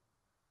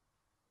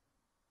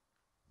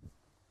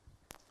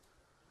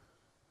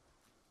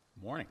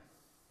Morning.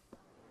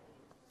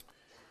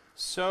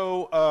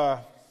 So a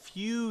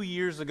few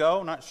years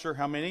ago, not sure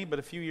how many, but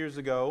a few years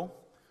ago,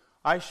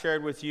 I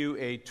shared with you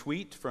a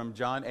tweet from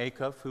Jon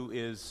Acuff, who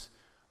is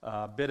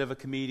a bit of a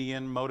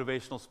comedian,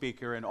 motivational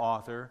speaker, and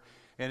author.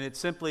 And it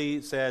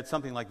simply said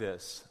something like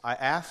this: I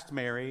asked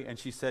Mary, and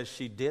she says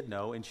she did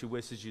know, and she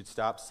wishes you'd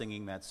stop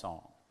singing that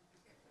song.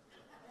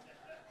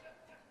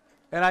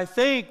 And I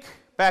think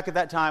back at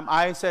that time,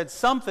 I said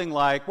something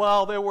like,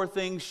 well, there were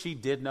things she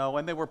did know,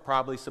 and there were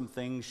probably some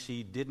things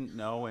she didn't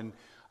know, and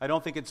I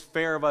don't think it's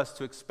fair of us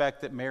to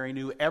expect that Mary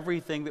knew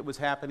everything that was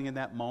happening in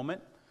that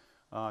moment.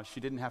 She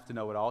didn't have to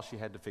know it all. She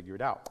had to figure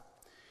it out.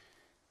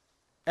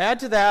 Add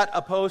to that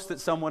a post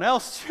that someone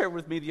else shared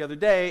with me the other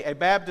day. A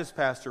Baptist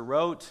pastor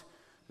wrote,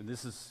 and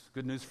this is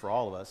good news for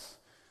all of us,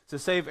 to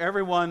save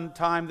everyone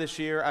time this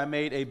year, I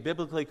made a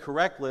biblically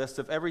correct list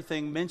of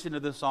everything mentioned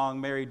in the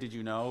song, Mary, Did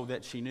You Know,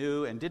 that she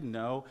knew and didn't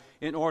know.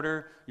 In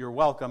order, you're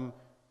welcome.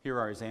 Here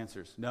are his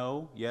answers.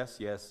 No, yes,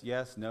 yes,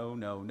 yes, no,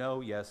 no,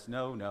 no, yes,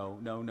 no, no,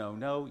 no, no,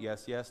 no,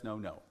 yes, yes, no,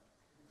 no.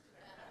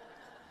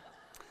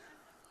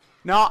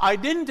 Now, I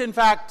didn't, in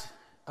fact,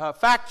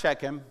 fact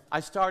check him.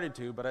 I started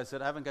to, but I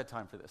said, I haven't got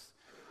time for this.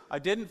 I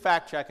didn't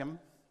fact check him.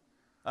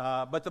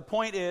 But the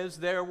point is,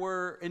 there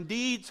were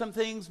indeed some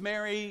things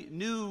Mary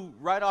knew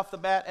right off the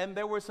bat, and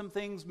there were some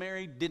things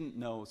Mary didn't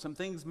know. Some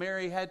things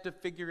Mary had to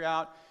figure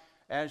out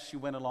as she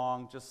went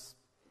along, just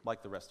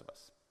like the rest of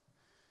us.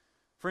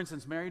 For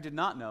instance, Mary did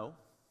not know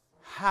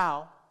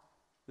how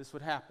this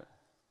would happen.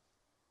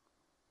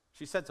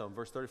 She said so in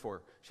verse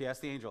 34. She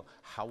asked the angel,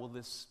 how will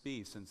this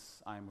be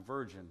since I am a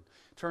virgin?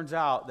 Turns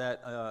out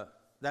that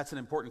that's an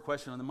important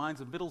question on the minds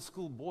of middle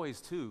school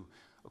boys too,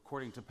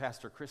 according to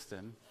Pastor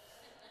Kristen.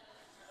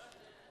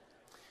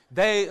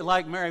 They,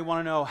 like Mary,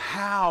 want to know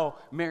how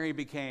Mary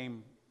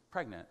became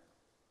pregnant.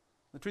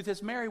 The truth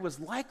is, Mary was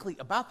likely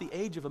about the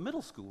age of a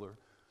middle schooler,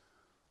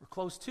 or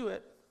close to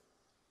it.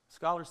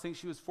 Scholars think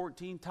she was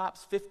 14,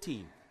 tops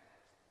 15,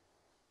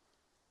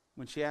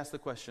 when she asked the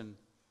question,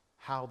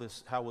 how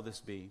will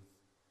this be?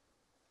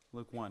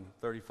 Luke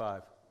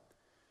 1:35.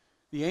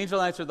 The angel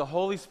answered, the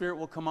Holy Spirit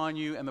will come on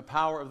you, and the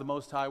power of the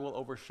Most High will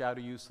overshadow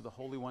you, so the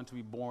Holy One to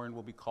be born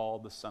will be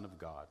called the Son of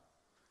God.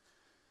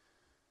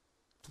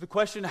 To the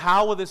question,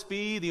 how will this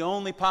be? The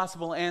only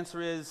possible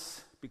answer is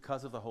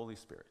because of the Holy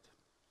Spirit,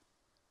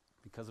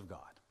 because of God.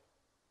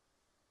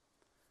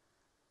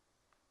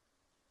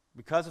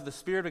 Because of the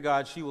Spirit of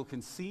God, she will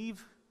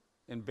conceive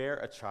and bear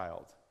a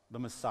child, the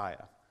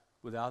Messiah,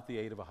 without the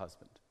aid of a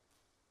husband.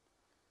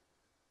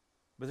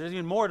 But there's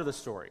even more to the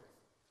story.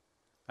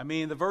 I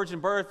mean, the virgin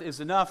birth is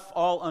enough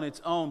all on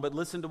its own, but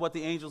listen to what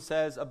the angel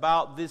says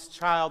about this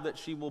child that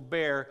she will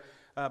bear,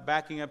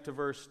 backing up to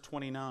verse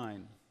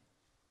 29.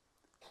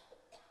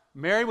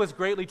 Mary was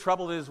greatly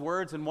troubled at his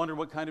words and wondered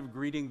what kind of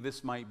greeting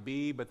this might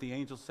be, but the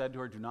angel said to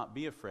her, do not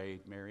be afraid,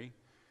 Mary.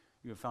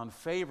 You have found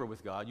favor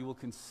with God. You will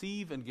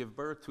conceive and give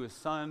birth to a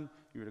son.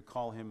 You are to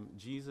call him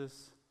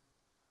Jesus.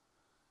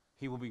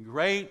 He will be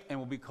great and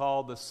will be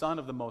called the Son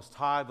of the Most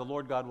High. The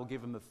Lord God will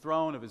give him the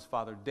throne of his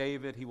father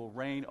David. He will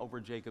reign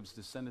over Jacob's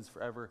descendants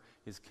forever.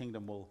 His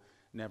kingdom will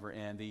never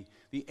end.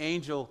 The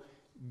angel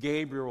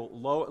Gabriel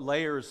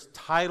layers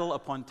title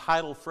upon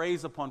title,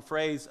 phrase upon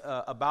phrase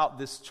about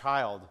this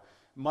child.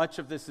 Much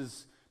of this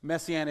is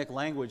messianic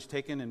language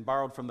taken and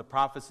borrowed from the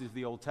prophecies of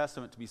the Old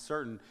Testament, to be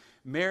certain.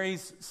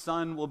 Mary's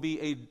son will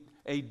be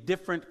a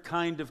different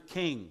kind of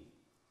king.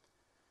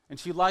 And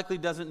she likely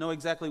doesn't know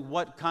exactly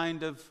what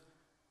kind of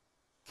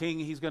king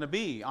he's going to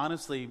be.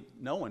 Honestly,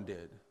 no one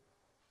did.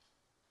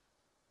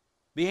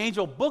 The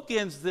angel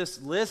bookends this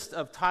list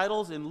of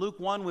titles in Luke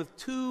 1 with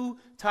two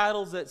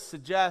titles that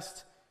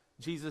suggest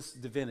Jesus'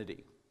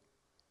 divinity.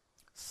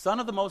 Son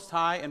of the Most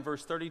High in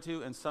verse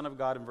 32 and Son of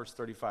God in verse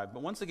 35.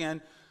 But once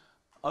again,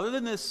 other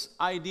than this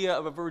idea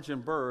of a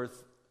virgin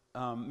birth,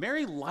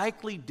 Mary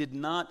likely did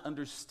not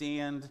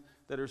understand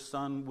that her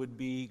son would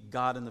be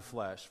God in the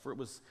flesh. For it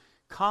was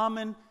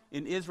common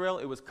in Israel,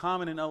 it was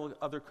common in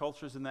other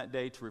cultures in that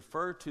day to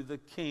refer to the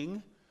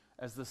king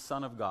as the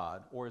Son of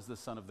God or as the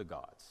Son of the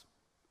gods.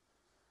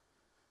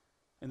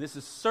 And this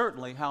is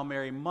certainly how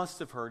Mary must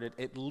have heard it,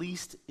 at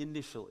least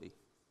initially.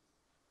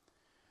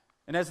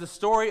 And as the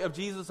story of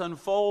Jesus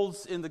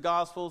unfolds in the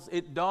Gospels,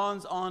 it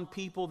dawns on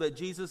people that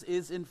Jesus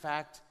is, in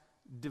fact,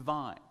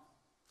 divine.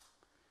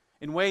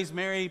 In ways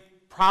Mary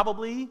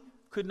probably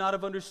could not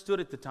have understood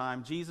at the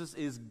time, Jesus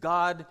is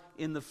God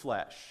in the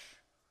flesh.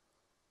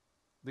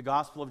 The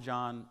Gospel of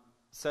John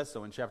says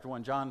so in chapter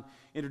 1. John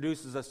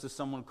introduces us to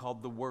someone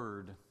called the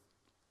Word.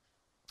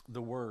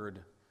 The Word.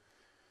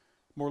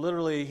 More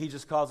literally, he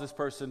just calls this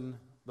person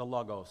the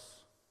Logos.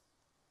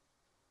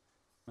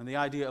 And the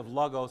idea of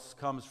Logos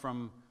comes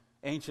from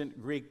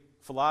ancient Greek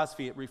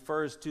philosophy. It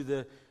refers to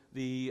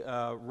the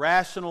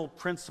rational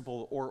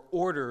principle or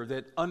order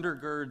that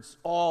undergirds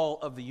all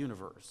of the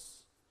universe.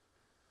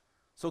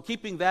 So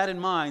keeping that in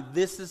mind,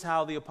 this is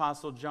how the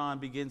Apostle John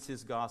begins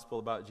his gospel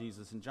about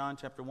Jesus. In John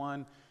chapter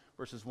 1,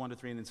 verses 1 to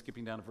 3, and then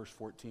skipping down to verse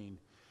 14.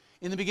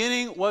 In the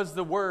beginning was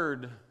the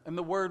Word, and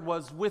the Word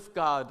was with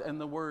God, and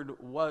the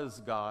Word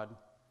was God.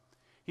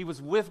 He was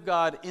with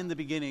God in the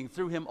beginning.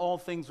 Through him all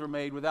things were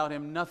made. Without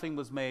him nothing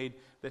was made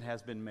that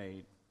has been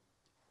made.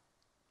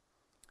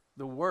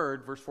 The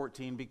Word, verse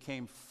 14,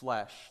 became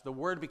flesh. The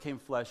Word became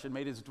flesh and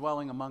made his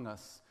dwelling among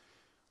us.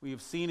 We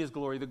have seen his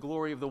glory, the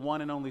glory of the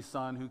one and only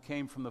Son who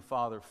came from the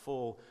Father,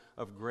 full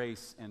of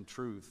grace and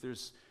truth.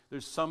 There's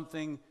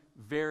something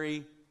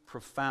very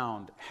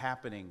profound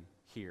happening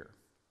here.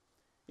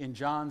 In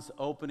John's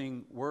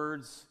opening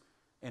words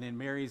and in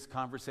Mary's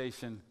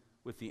conversation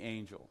with the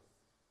angel.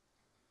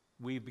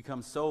 We've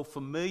become so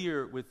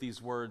familiar with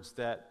these words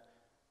that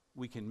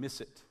we can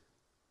miss it.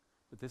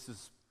 But this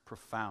is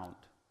profound.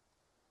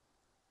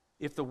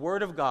 If the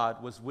Word of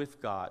God was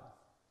with God,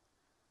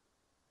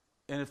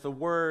 and if the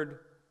Word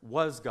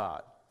was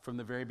God from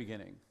the very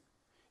beginning,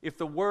 if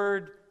the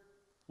Word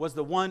was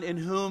the one in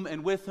whom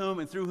and with whom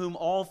and through whom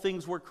all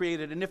things were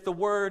created, and if the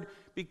Word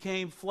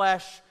became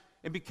flesh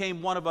and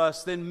became one of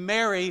us, then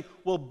Mary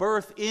will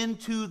birth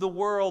into the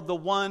world the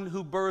one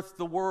who birthed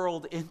the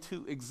world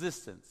into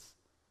existence.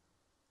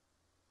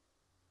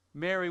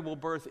 Mary will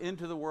birth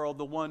into the world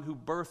the one who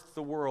birthed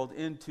the world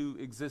into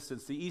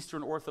existence. The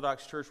Eastern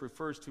Orthodox Church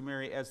refers to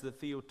Mary as the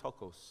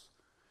Theotokos,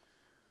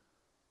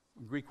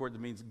 a Greek word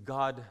that means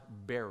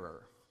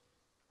God-bearer.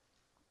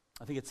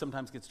 I think it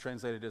sometimes gets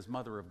translated as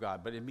Mother of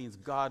God, but it means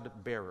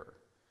God-bearer.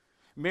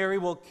 Mary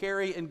will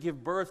carry and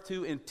give birth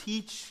to and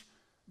teach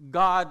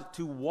God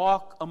to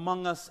walk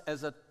among us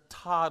as a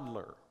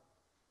toddler.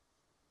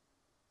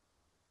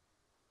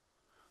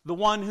 The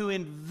one who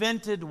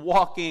invented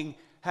walking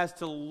has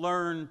to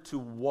learn to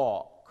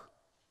walk.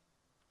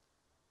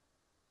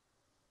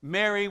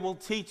 Mary will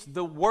teach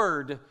the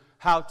Word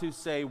how to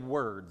say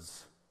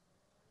words.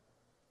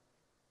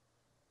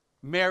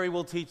 Mary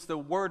will teach the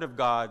Word of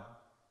God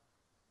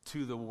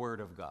to the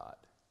Word of God.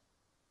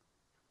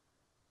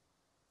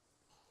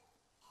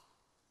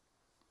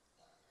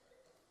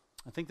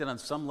 I think that on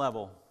some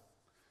level,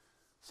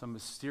 some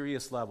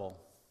mysterious level,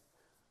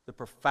 the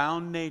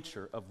profound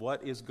nature of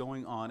what is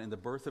going on in the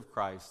birth of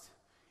Christ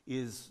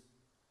is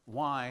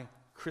why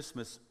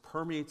Christmas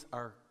permeates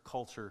our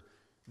culture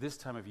this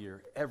time of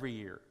year, every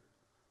year.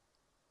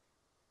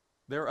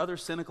 There are other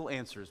cynical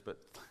answers, but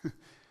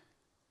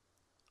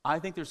I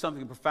think there's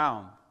something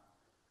profound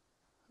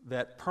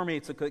that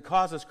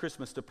causes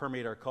Christmas to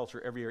permeate our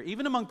culture every year.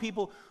 Even among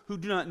people who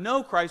do not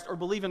know Christ or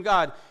believe in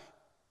God,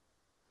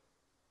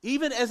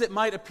 even as it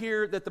might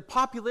appear that the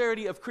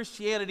popularity of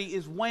Christianity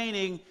is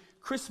waning,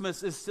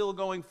 Christmas is still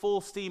going full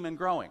steam and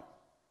growing.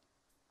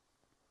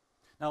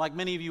 Now, like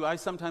many of you, I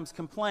sometimes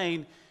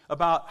complain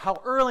about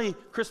how early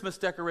Christmas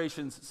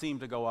decorations seem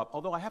to go up.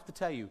 Although I have to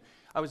tell you,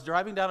 I was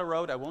driving down a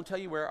road, I won't tell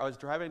you where, I was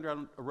driving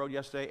down a road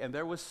yesterday, and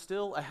there was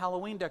still a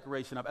Halloween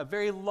decoration up, a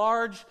very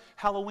large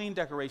Halloween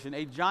decoration,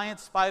 a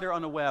giant spider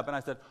on a web, and I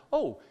said,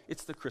 oh,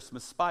 it's the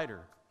Christmas spider.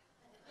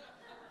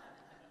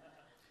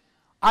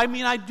 I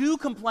mean, I do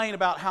complain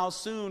about how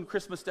soon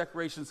Christmas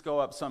decorations go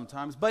up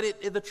sometimes, but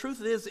the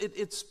truth is,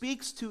 it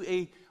speaks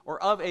to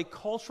of a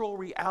cultural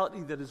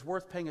reality that is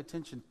worth paying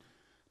attention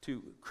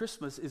to.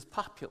 Christmas is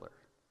popular.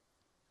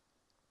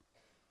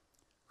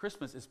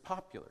 Christmas is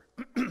popular.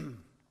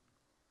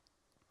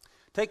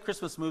 Take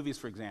Christmas movies,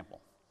 for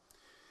example.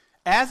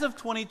 As of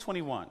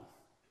 2021,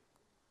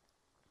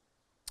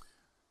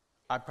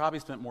 I probably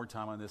spent more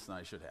time on this than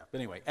I should have. But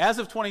anyway, as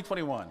of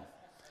 2021,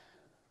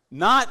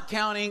 not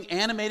counting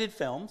animated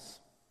films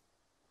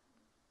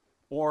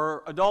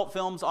or adult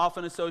films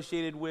often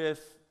associated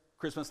with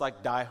Christmas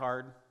like Die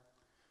Hard,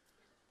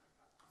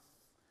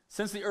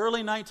 since the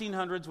early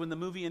 1900s, when the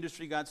movie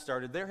industry got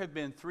started, there have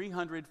been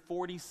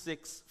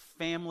 346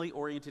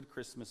 family-oriented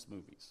Christmas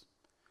movies.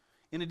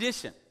 In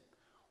addition,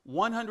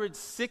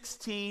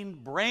 116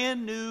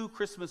 brand new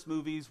Christmas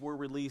movies were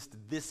released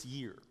this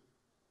year.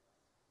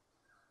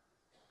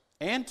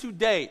 And to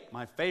date,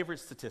 my favorite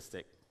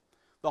statistic,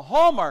 the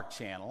Hallmark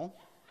Channel,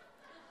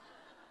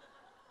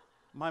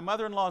 my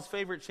mother-in-law's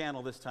favorite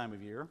channel this time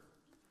of year,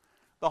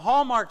 the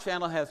Hallmark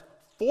Channel has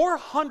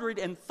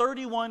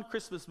 431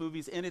 Christmas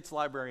movies in its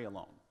library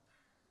alone.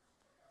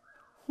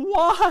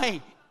 Why?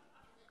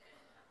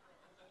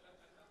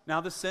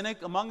 Now, the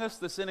cynic among us,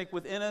 the cynic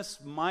within us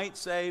might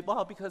say,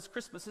 well, because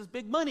Christmas is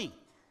big money.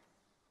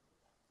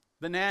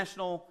 The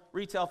National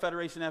Retail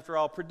Federation, after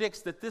all,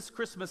 predicts that this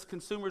Christmas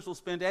consumers will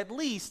spend at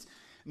least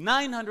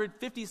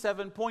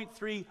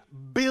 $957.3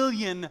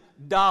 billion.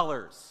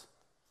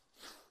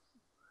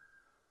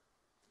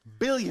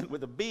 Billion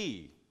with a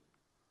B.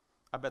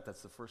 I bet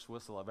that's the first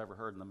whistle I've ever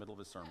heard in the middle of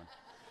a sermon.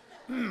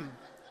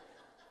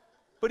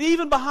 But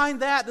even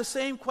behind that, the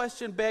same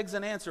question begs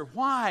an answer.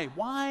 Why?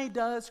 Why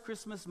does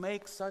Christmas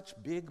make such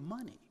big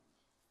money?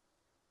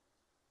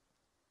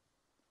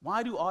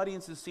 Why do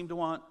audiences seem to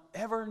want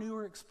ever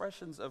newer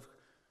expressions of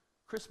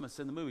Christmas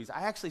in the movies?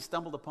 I actually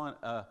stumbled upon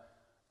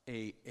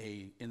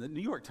in the New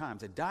York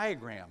Times, a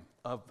diagram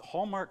of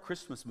Hallmark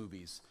Christmas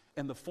movies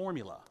and the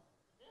formula.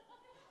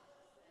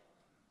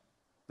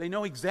 They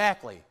know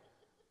exactly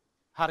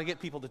how to get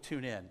people to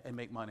tune in and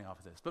make money off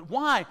of this. But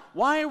why?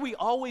 Why are we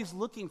always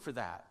looking for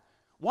that?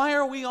 Why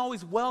are we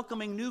always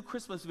welcoming new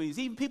Christmas movies?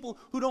 Even people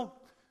who don't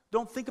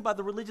don't think about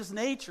the religious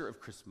nature of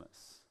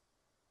Christmas.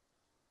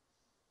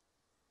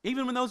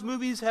 Even when those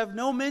movies have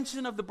no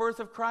mention of the birth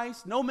of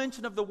Christ, no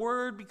mention of the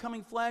Word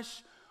becoming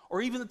flesh,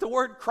 or even that the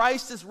word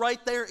Christ is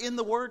right there in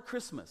the word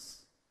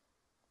Christmas.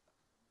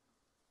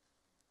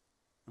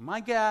 And my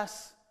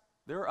guess,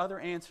 there are other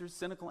answers,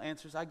 cynical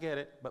answers, I get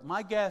it, but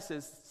my guess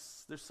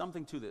is there's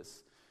something to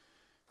this.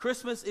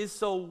 Christmas is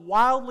so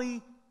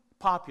wildly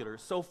popular,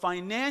 so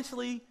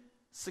financially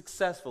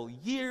successful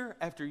year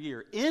after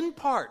year, in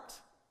part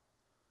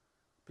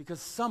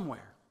because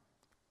somewhere,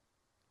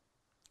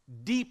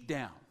 deep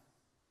down,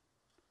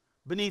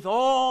 beneath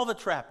all the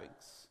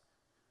trappings,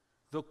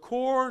 the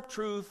core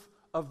truth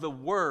of the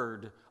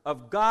Word,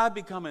 of God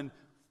becoming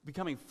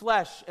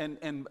flesh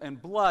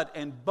and blood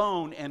and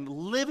bone and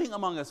living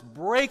among us,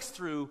 breaks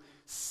through,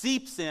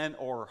 seeps in,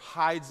 or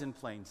hides in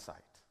plain sight.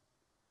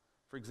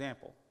 For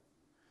example,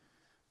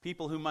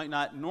 people who might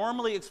not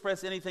normally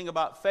express anything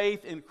about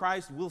faith in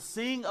Christ will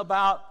sing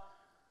about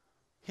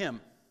Him,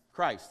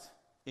 Christ,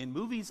 in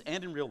movies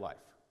and in real life.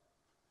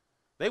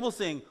 They will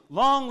sing,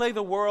 "Long lay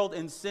the world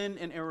in sin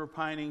and error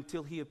pining,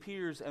 till He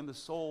appears and the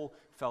soul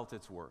felt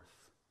its worth."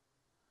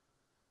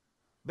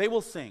 They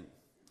will sing,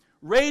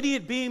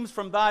 "Radiant beams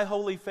from Thy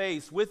holy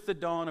face, with the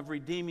dawn of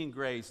redeeming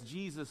grace,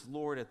 Jesus,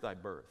 Lord, at Thy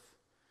birth."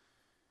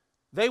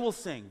 They will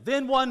sing,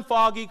 "Then one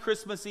foggy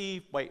Christmas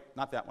Eve," wait,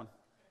 not that one.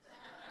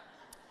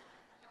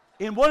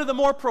 In one of the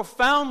more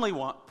profound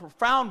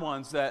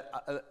ones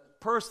that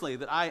personally,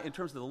 that I, in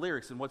terms of the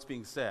lyrics and what's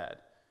being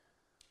said,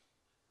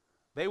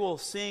 they will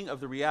sing of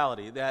the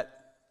reality that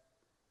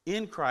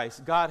in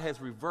Christ, God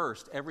has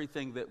reversed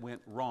everything that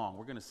went wrong.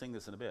 We're going to sing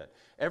this in a bit.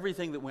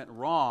 Everything that went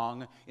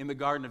wrong in the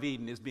Garden of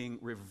Eden is being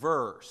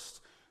reversed.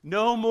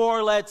 No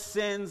more let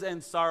sins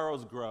and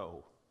sorrows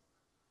grow,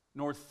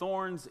 nor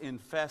thorns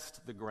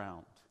infest the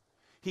ground.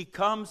 He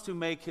comes to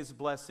make His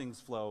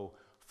blessings flow,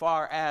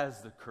 far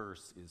as the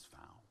curse is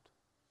found.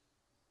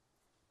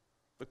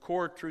 The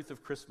core truth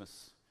of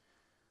Christmas,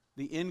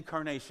 the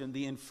incarnation,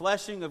 the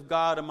infleshing of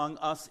God among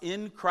us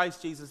in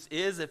Christ Jesus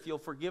is, if you'll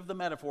forgive the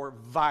metaphor,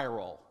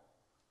 viral.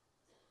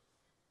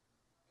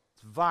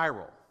 It's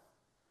viral.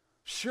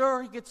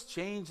 Sure, it gets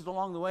changed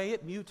along the way,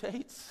 it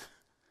mutates,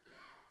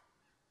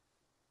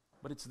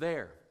 but it's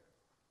there.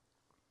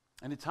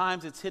 And at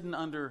times it's hidden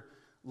under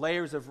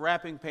layers of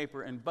wrapping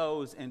paper and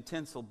bows and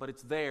tinsel, but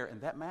it's there,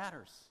 and that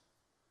matters.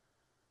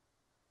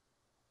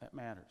 That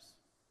matters.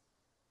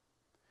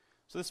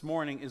 So this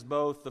morning is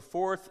both the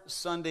fourth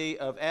Sunday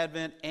of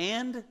Advent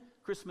and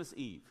Christmas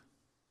Eve.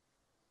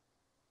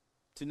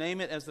 To name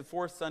it as the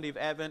fourth Sunday of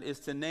Advent is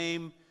to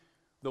name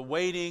the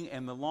waiting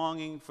and the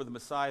longing for the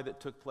Messiah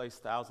that took place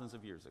thousands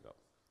of years ago.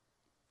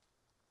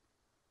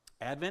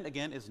 Advent,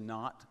 again, is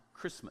not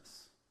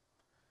Christmas.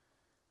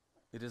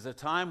 It is a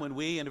time when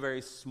we, in a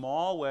very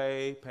small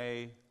way,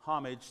 pay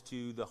homage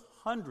to the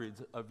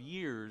hundreds of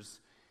years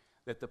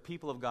that the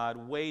people of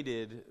God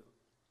waited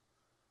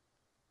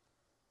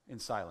in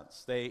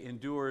silence. They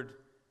endured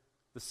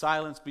the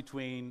silence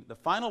between the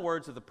final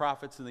words of the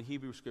prophets in the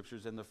Hebrew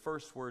Scriptures and the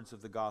first words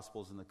of the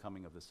Gospels in the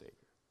coming of the Savior.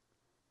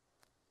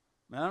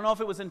 And I don't know if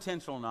it was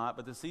intentional or not,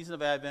 but the season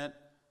of Advent,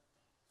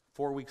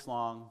 4 weeks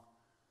long,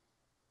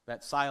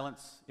 that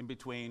silence in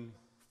between,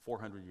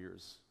 400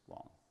 years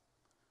long.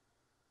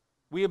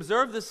 We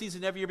observe this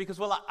season every year because,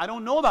 well, I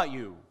don't know about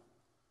you,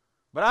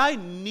 but I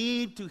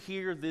need to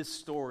hear this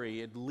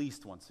story at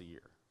least once a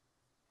year.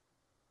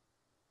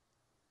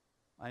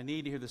 I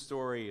need to hear the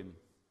story and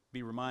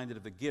be reminded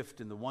of the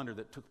gift and the wonder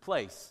that took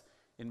place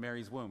in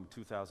Mary's womb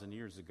 2,000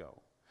 years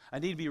ago. I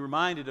need to be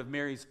reminded of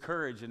Mary's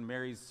courage and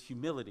Mary's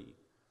humility.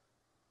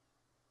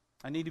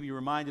 I need to be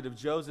reminded of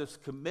Joseph's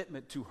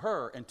commitment to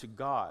her and to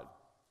God.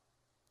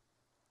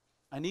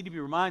 I need to be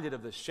reminded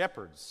of the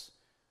shepherds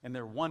and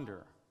their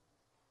wonder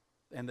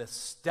and the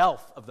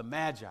stealth of the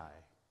Magi.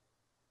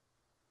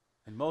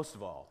 And most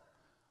of all,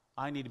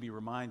 I need to be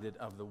reminded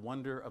of the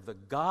wonder of the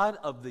God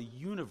of the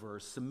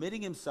universe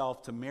submitting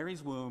Himself to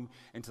Mary's womb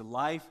and to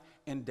life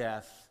and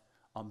death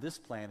on this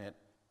planet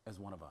as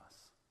one of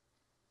us.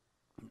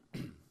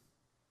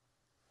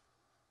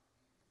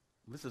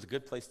 This is a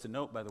good place to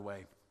note, by the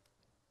way,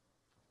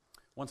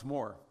 once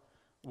more,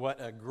 what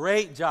a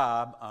great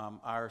job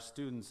our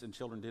students and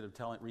children did of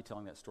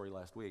retelling that story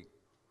last week.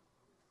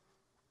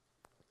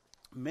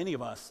 Many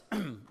of us,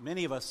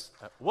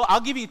 well,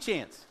 I'll give you a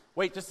chance.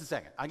 Wait just a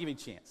second. I'll give you a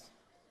chance.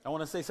 I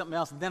want to say something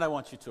else, and then I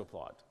want you to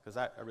applaud, because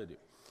I really do.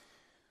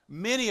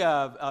 Many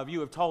of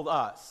you have told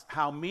us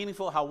how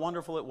meaningful, how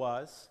wonderful it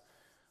was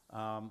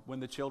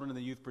when the children and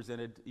the youth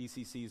presented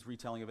ECC's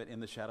retelling of it in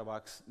the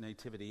Shadowbox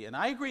Nativity. And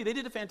I agree, they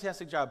did a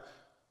fantastic job.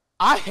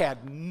 I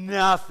had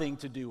nothing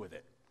to do with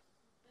it.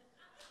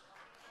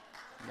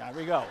 There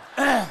we go.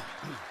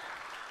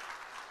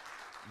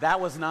 That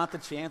was not the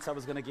chance I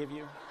was going to give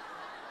you.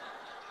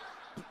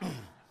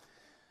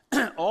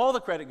 All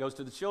the credit goes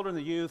to the children,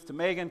 the youth, to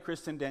Megan,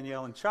 Kristen,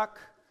 Danielle, and Chuck,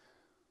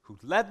 who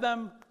led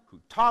them, who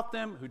taught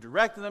them, who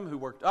directed them, who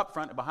worked up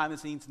front and behind the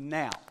scenes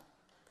now.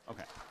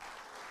 Okay.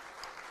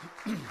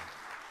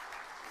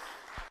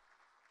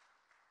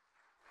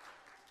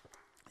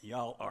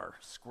 Y'all are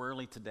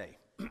squirrely today.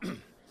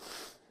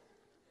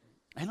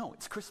 I know,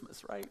 it's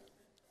Christmas, right?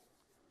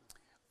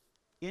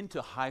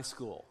 Into high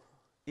school,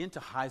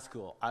 into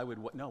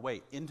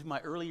my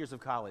early years of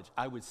college,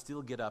 I would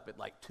still get up at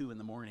like 2 in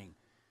the morning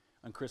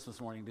on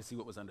Christmas morning to see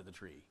what was under the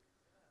tree.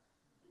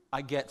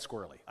 I get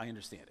squirrely. I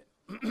understand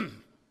it.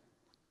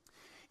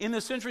 In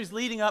the centuries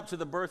leading up to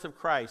the birth of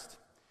Christ,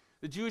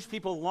 the Jewish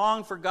people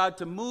longed for God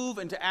to move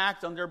and to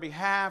act on their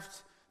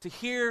behalf, to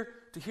hear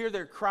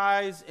their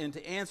cries and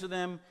to answer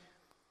them.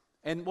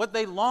 And what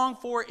they longed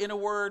for, in a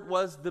word,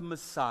 was the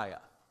Messiah.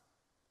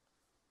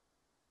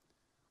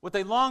 What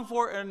they longed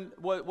for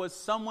was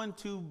someone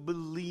to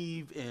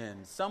believe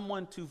in,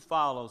 someone to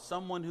follow,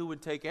 someone who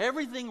would take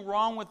everything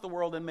wrong with the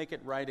world and make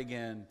it right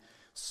again,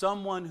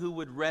 someone who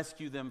would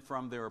rescue them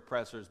from their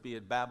oppressors, be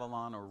it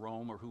Babylon or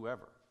Rome or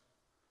whoever.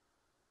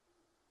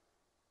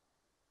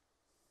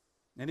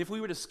 And if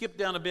we were to skip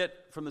down a bit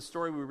from the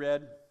story we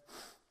read,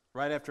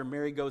 right after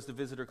Mary goes to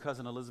visit her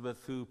cousin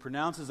Elizabeth, who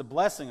pronounces a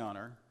blessing on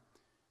her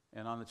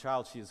and on the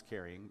child she is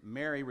carrying,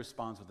 Mary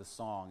responds with a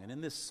song. And in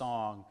this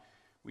song,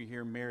 we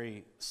hear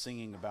Mary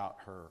singing about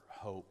her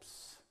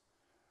hopes.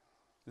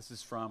 This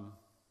is from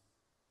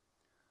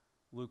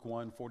Luke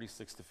 1,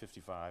 46 to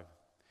 55.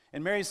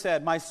 And Mary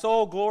said, "My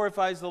soul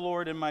glorifies the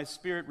Lord, and my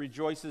spirit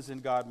rejoices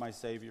in God my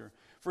Savior.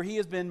 For he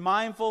has been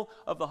mindful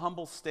of the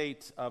humble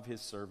state of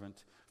his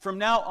servant. From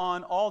now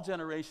on, all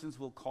generations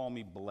will call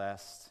me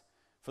blessed.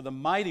 For the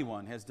Mighty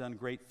One has done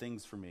great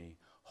things for me.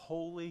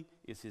 Holy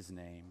is his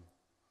name.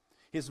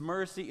 His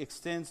mercy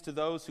extends to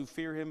those who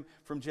fear him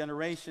from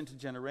generation to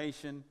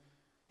generation.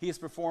 He has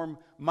performed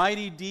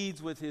mighty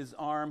deeds with his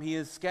arm. He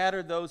has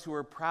scattered those who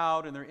are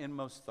proud in their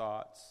inmost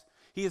thoughts.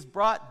 He has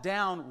brought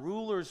down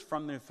rulers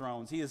from their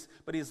thrones,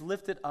 but he has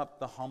lifted up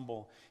the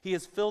humble. He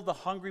has filled the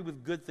hungry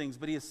with good things,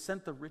 but he has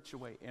sent the rich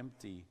away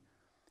empty.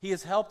 He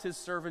has helped his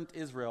servant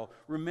Israel,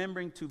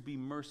 remembering to be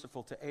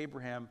merciful to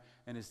Abraham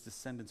and his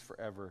descendants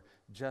forever,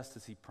 just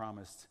as he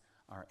promised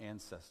our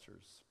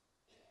ancestors."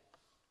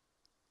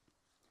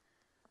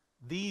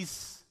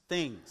 These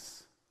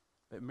things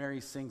that Mary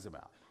sings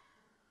about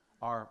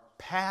are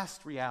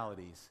past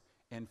realities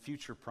and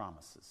future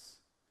promises.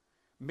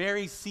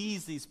 Mary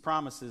sees these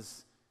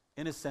promises,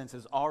 in a sense,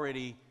 as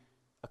already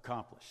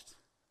accomplished.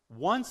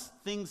 Once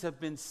things have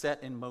been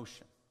set in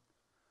motion,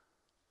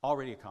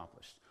 already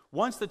accomplished.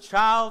 Once the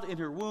child in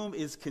her womb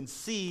is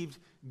conceived,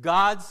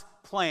 God's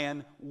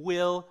plan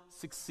will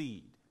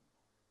succeed.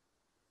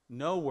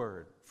 No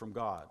word from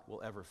God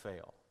will ever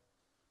fail.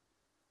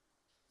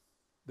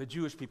 The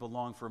Jewish people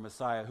longed for a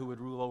Messiah who would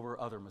rule over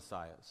other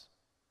Messiahs.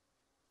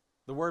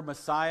 The word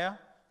Messiah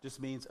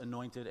just means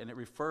anointed, and it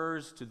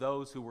refers to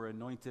those who were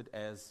anointed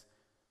as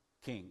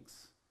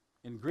kings.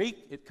 In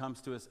Greek, it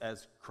comes to us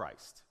as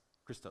Christ,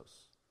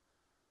 Christos.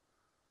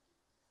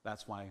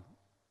 That's why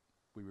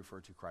we refer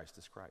to Christ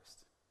as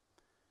Christ.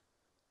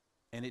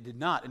 And it did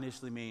not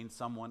initially mean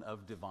someone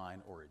of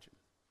divine origin.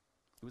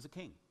 He was a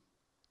king.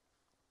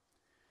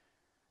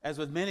 As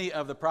with many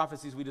of the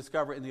prophecies we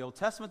discover in the Old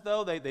Testament,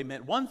 though, they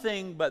meant one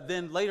thing, but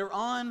then later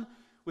on,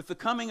 with the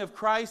coming of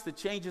Christ that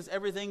changes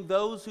everything,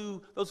 those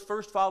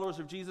first followers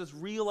of Jesus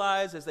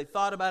realized, as they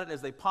thought about it,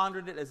 as they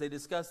pondered it, as they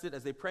discussed it,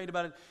 as they prayed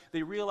about it,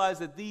 they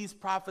realized that these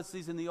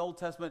prophecies in the Old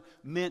Testament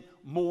meant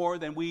more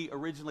than we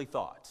originally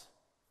thought.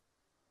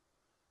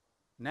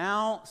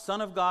 Now,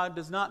 Son of God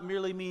does not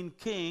merely mean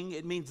king,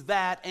 it means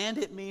that, and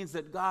it means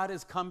that God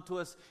has come to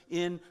us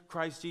in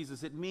Christ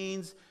Jesus. It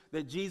means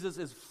that Jesus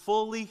is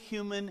fully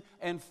human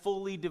and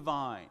fully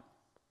divine.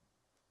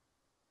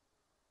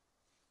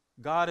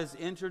 God has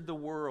entered the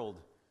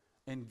world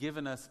and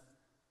given us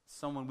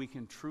someone we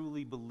can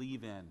truly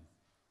believe in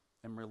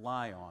and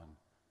rely on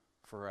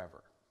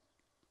forever.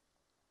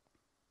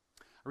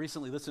 I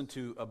recently listened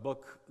to a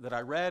book that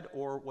I read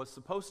or was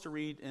supposed to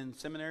read in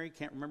seminary,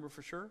 can't remember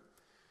for sure.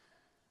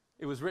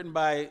 It was written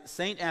by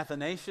St.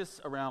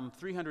 Athanasius around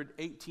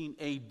 318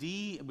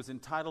 AD. It was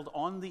entitled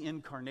On the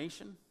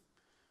Incarnation.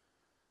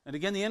 And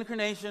again, the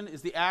incarnation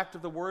is the act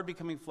of the Word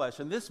becoming flesh.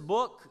 And this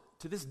book,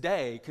 to this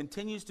day,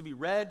 continues to be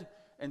read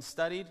and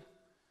studied.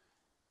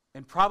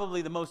 And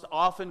probably the most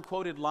often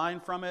quoted line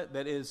from it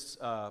that is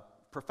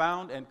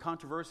profound and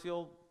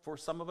controversial for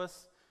some of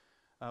us.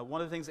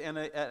 One of the things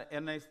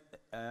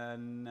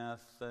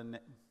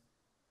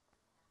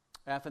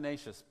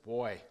Athanasius,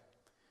 boy,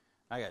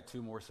 I got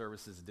 2 more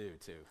services to do,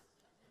 too.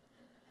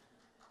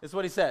 This is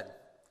what he said.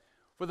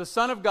 "For the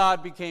Son of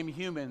God became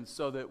human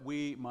so that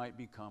we might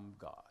become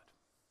God."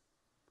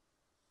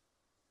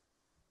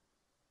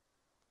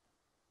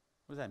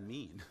 What does that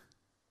mean?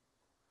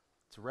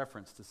 It's a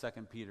reference to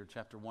 2 Peter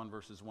chapter 1,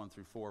 verses 1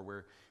 through 4,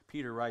 where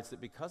Peter writes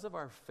that because of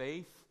our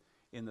faith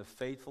in the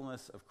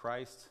faithfulness of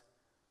Christ,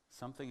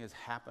 something has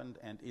happened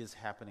and is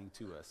happening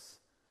to us.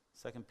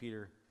 2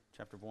 Peter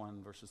chapter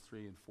 1, verses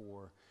 3 and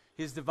 4.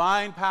 His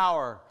divine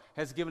power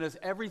has given us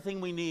everything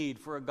we need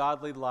for a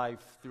godly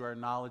life through our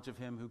knowledge of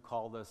him who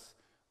called us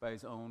by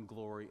his own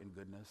glory and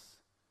goodness.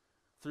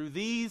 Through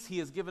these, he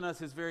has given us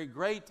his very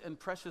great and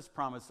precious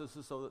promises,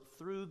 so that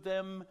through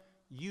them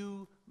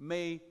you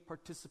may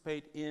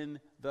participate in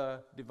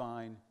the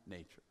divine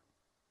nature.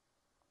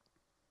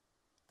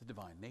 The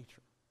divine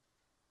nature.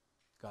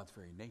 God's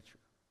very nature.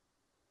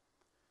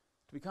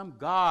 To become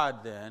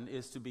God, then,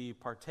 is to be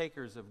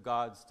partakers of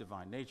God's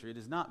divine nature. It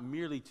is not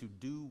merely to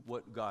do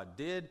what God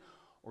did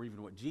or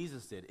even what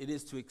Jesus did. It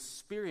is to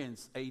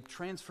experience a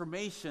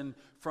transformation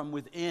from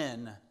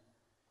within.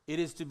 It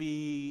is to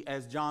be,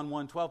 as John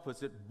 1:12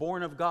 puts it,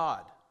 born of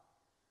God.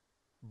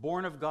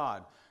 Born of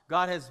God.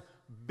 God has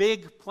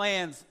big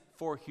plans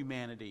for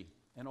humanity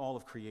and all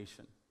of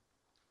creation.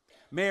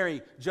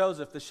 Mary,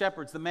 Joseph, the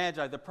shepherds, the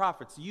magi, the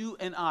prophets, you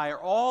and I are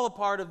all a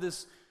part of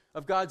this,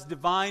 of God's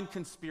divine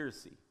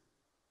conspiracy.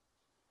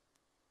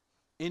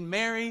 In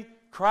Mary,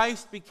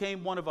 Christ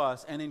became one of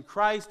us, and in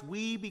Christ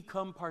we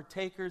become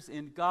partakers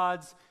in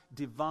God's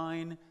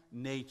divine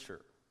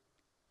nature.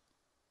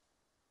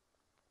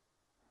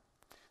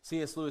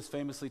 C.S. Lewis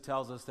famously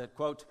tells us that,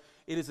 quote,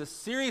 "It is a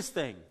serious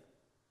thing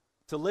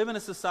to live in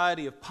a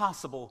society of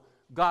possible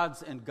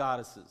gods and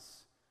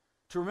goddesses.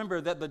 To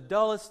remember that the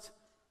dullest,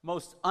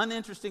 most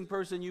uninteresting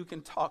person you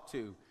can talk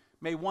to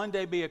may one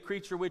day be a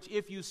creature which,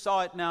 if you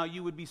saw it now,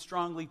 you would be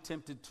strongly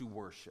tempted to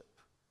worship."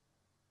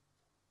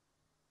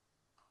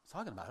 It's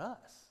talking about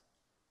us.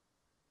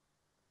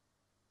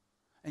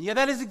 And yet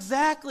that is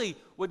exactly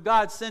what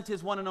God sent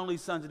His one and only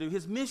Son to do.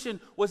 His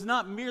mission was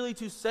not merely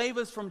to save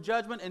us from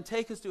judgment and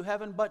take us to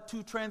heaven, but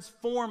to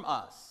transform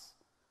us,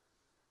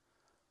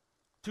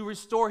 to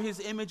restore His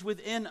image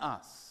within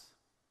us.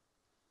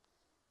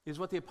 Is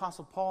what the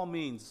Apostle Paul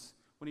means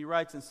when he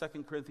writes in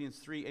 2 Corinthians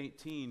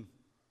 3:18,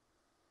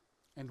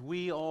 "And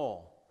we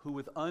all, who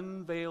with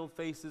unveiled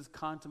faces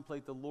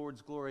contemplate the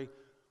Lord's glory,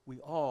 we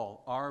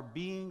all are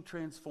being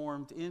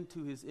transformed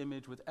into His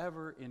image with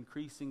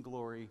ever-increasing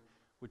glory,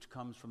 which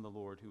comes from the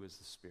Lord, who is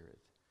the Spirit."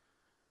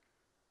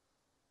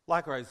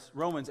 Likewise,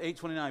 Romans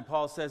 8:29,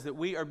 Paul says that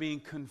we are being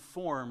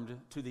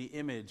conformed to the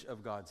image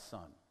of God's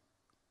Son.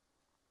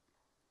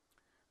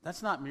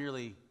 That's not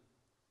merely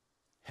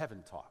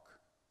heaven talk.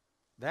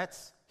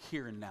 That's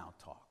here and now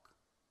talk.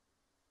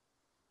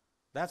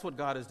 That's what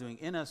God is doing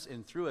in us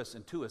and through us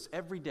and to us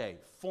every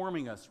day,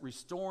 forming us,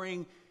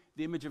 restoring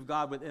the image of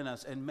God within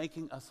us, and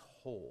making us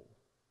whole.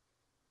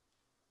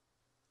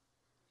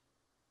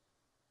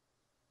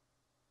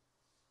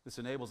 This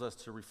enables us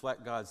to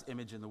reflect God's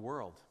image in the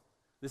world.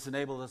 This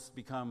enables us to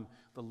become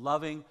the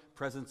loving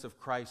presence of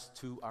Christ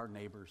to our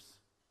neighbors.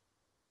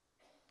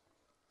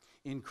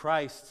 In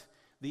Christ,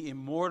 the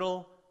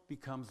immortal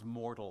becomes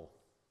mortal.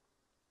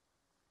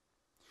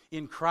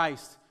 In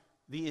Christ,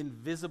 the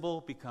invisible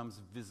becomes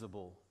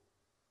visible.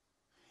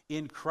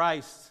 In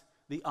Christ,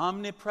 the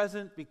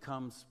omnipresent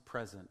becomes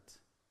present.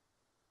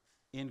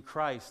 In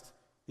Christ,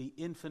 the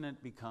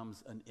infinite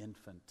becomes an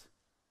infant.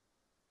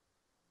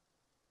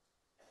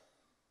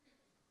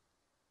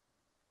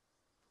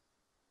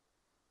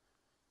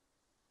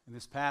 In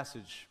this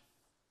passage,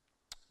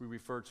 we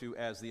refer to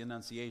as the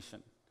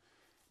Annunciation.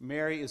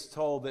 Mary is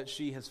told that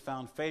she has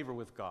found favor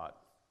with God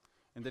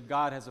and that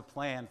God has a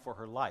plan for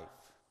her life.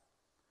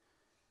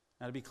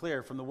 Now, to be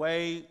clear, from the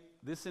way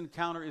this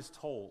encounter is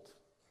told,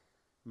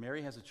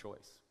 Mary has a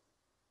choice.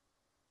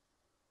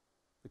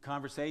 The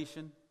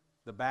conversation,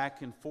 the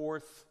back and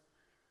forth,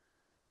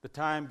 the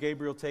time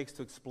Gabriel takes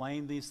to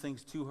explain these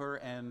things to her,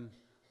 and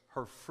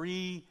her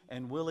free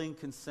and willing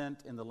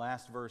consent in the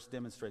last verse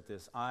demonstrate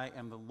this. "I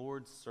am the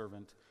Lord's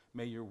servant.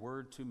 May your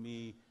word to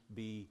me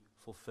be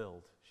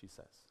fulfilled," she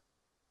says.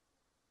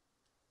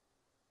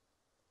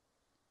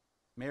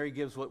 Mary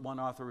gives what one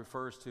author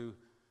refers to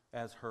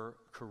as her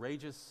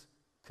courageous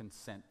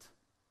consent.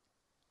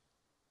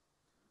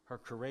 Her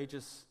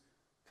courageous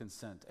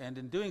consent. And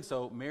in doing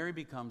so, Mary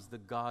becomes the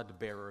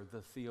God-bearer,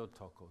 the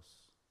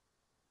Theotokos.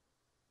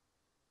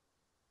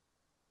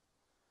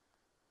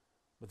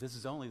 But this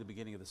is only the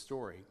beginning of the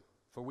story,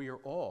 for we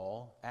are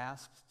all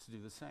asked to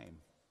do the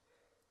same.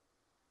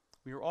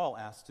 We are all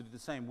asked to do the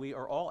same. We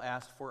are all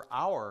asked for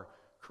our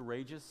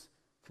courageous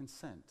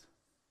consent.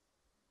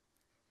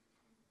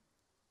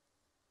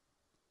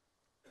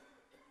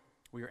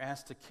 We are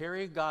asked to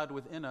carry God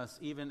within us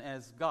even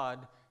as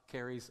God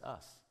carries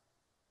us.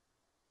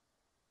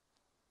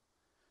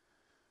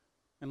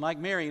 And like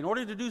Mary, in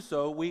order to do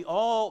so, we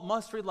all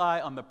must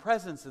rely on the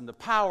presence and the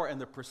power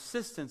and the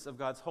persistence of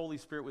God's Holy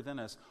Spirit within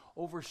us,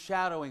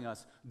 overshadowing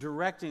us,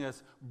 directing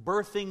us,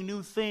 birthing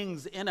new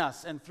things in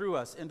us and through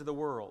us into the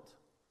world.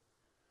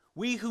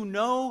 We who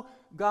know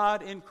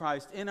God in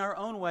Christ in our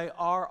own way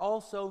are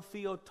also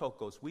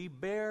Theotokos. We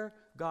bear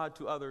God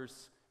to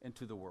others and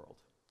to the world.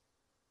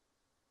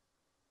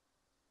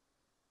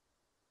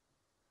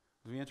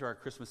 As we enter our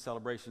Christmas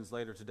celebrations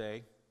later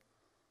today,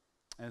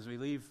 as we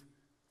leave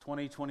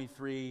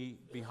 2023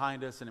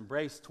 behind us and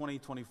embrace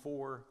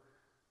 2024,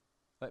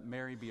 let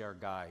Mary be our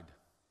guide.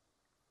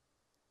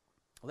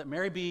 Let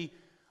Mary be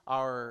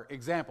our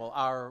example,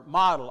 our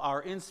model,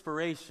 our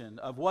inspiration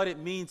of what it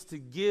means to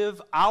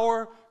give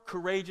our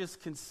courageous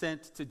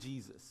consent to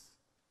Jesus,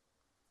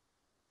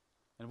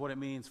 and what it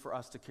means for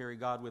us to carry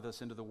God with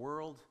us into the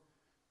world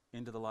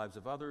into the lives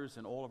of others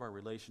and all of our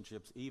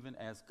relationships, even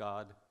as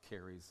God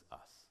carries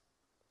us.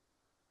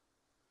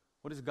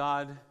 What is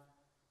God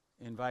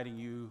inviting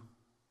you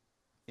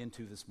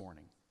into this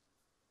morning,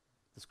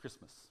 this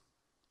Christmas?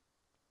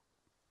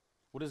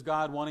 What is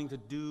God wanting to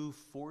do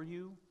for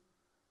you,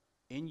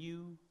 in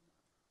you,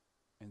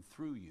 and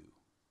through you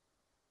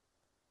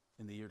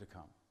in the year to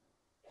come?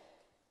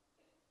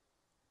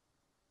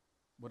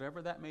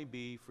 Whatever that may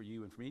be for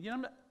you and for me.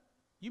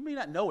 You may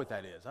not know what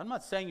that is. I'm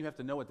not saying you have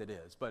to know what that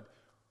is, but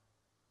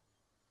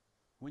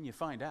when you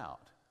find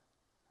out,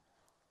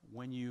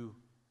 when you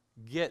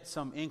get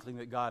some inkling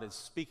that God is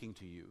speaking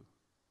to you,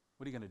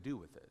 what are you going to do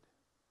with it?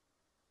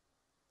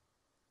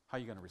 How are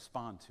you going to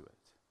respond to it?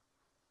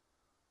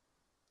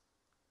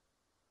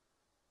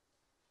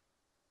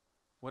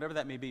 Whatever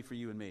that may be for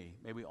you and me,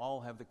 may we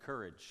all have the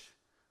courage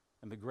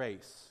and the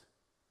grace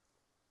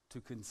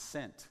to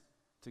consent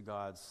to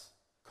God's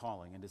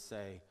calling and to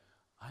say,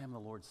 I am the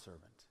Lord's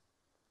servant.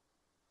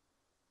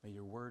 May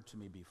your word to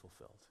me be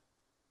fulfilled.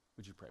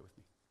 Would you pray with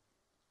me?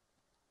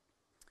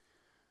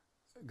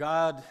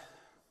 God,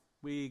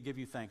 we give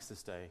you thanks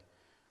this day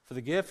for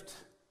the gift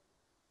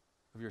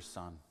of your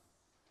Son,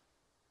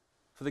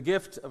 for the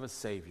gift of a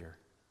Savior.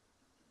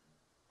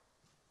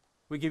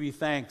 We give you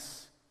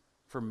thanks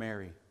for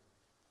Mary,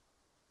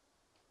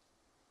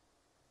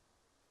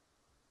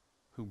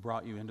 who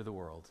brought you into the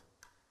world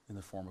in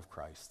the form of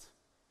Christ.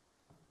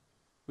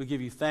 We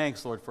give you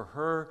thanks, Lord, for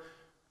her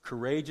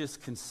courageous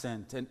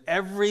consent and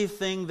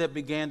everything that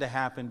began to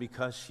happen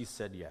because she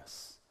said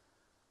yes.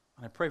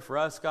 And I pray for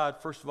us, God,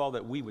 first of all,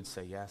 that we would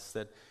say yes,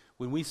 that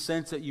when we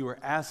sense that you are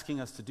asking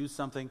us to do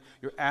something,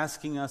 you're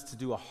asking us to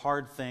do a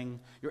hard thing,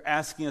 you're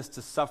asking us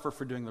to suffer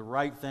for doing the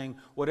right thing,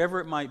 whatever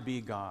it might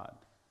be, God,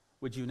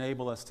 would you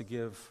enable us to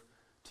give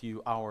to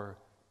you our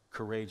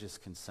courageous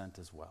consent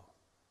as well.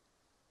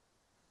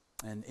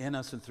 And in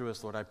us and through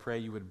us, Lord, I pray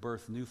you would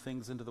birth new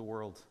things into the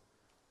world.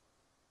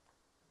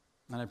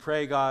 And I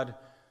pray, God,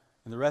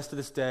 in the rest of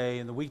this day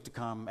and the week to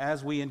come,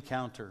 as we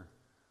encounter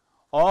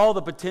all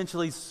the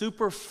potentially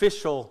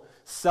superficial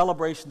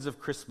celebrations of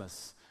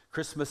Christmas,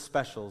 Christmas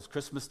specials,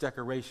 Christmas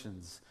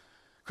decorations,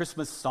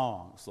 Christmas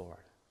songs,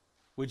 Lord,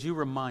 would you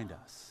remind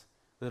us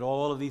that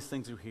all of these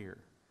things are here?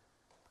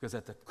 Because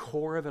at the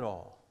core of it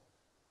all,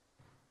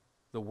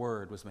 the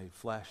Word was made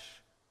flesh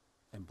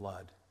and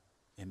blood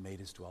and made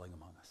his dwelling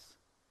among us.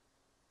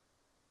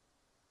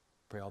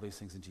 Pray all these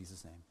things in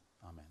Jesus' name.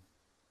 Amen.